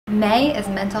May is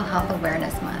Mental Health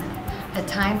Awareness Month, a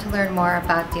time to learn more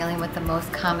about dealing with the most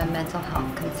common mental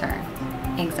health concern,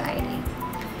 anxiety.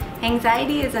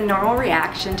 Anxiety is a normal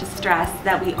reaction to stress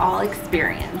that we all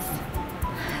experience.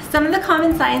 Some of the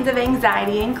common signs of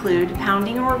anxiety include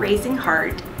pounding or racing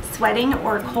heart, sweating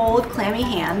or cold, clammy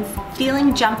hands,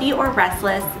 feeling jumpy or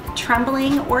restless,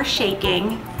 trembling or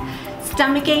shaking,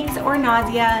 stomach aches or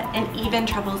nausea, and even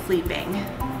trouble sleeping.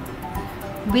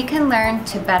 We can learn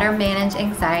to better manage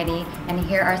anxiety, and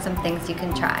here are some things you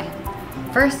can try.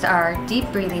 First are deep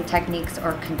breathing techniques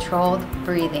or controlled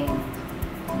breathing.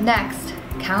 Next,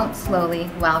 count slowly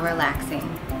while relaxing.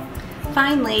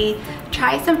 Finally,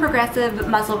 try some progressive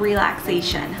muscle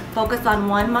relaxation. Focus on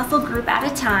one muscle group at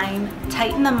a time,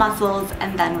 tighten the muscles,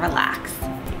 and then relax.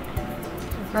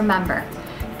 Remember,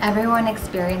 everyone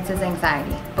experiences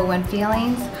anxiety, but when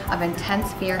feelings of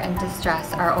intense fear and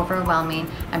distress are overwhelming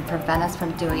and prevent us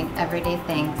from doing everyday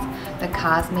things, the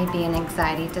cause may be an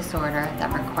anxiety disorder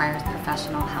that requires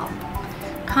professional help.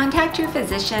 Contact your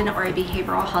physician or a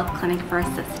behavioral health clinic for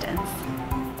assistance.